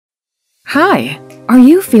Hi, are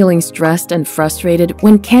you feeling stressed and frustrated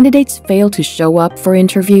when candidates fail to show up for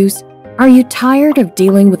interviews? Are you tired of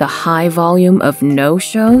dealing with a high volume of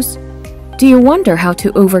no-shows? Do you wonder how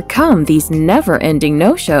to overcome these never-ending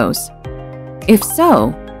no-shows? If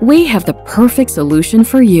so, we have the perfect solution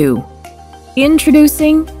for you.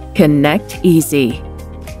 Introducing Connect Easy,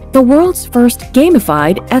 the world's first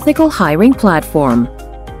gamified ethical hiring platform.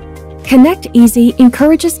 Connect Easy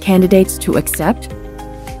encourages candidates to accept,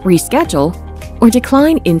 reschedule, or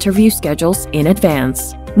decline interview schedules in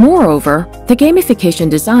advance. Moreover, the gamification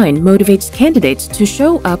design motivates candidates to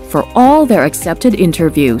show up for all their accepted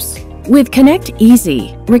interviews. With Connect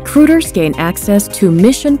Easy, recruiters gain access to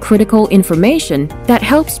mission-critical information that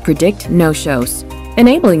helps predict no-shows,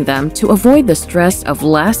 enabling them to avoid the stress of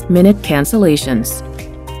last-minute cancellations.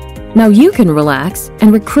 Now you can relax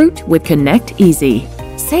and recruit with Connect Easy.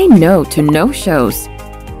 Say no to no-shows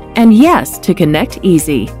and yes to Connect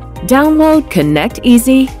Easy. Download Connect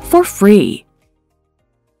Easy for free.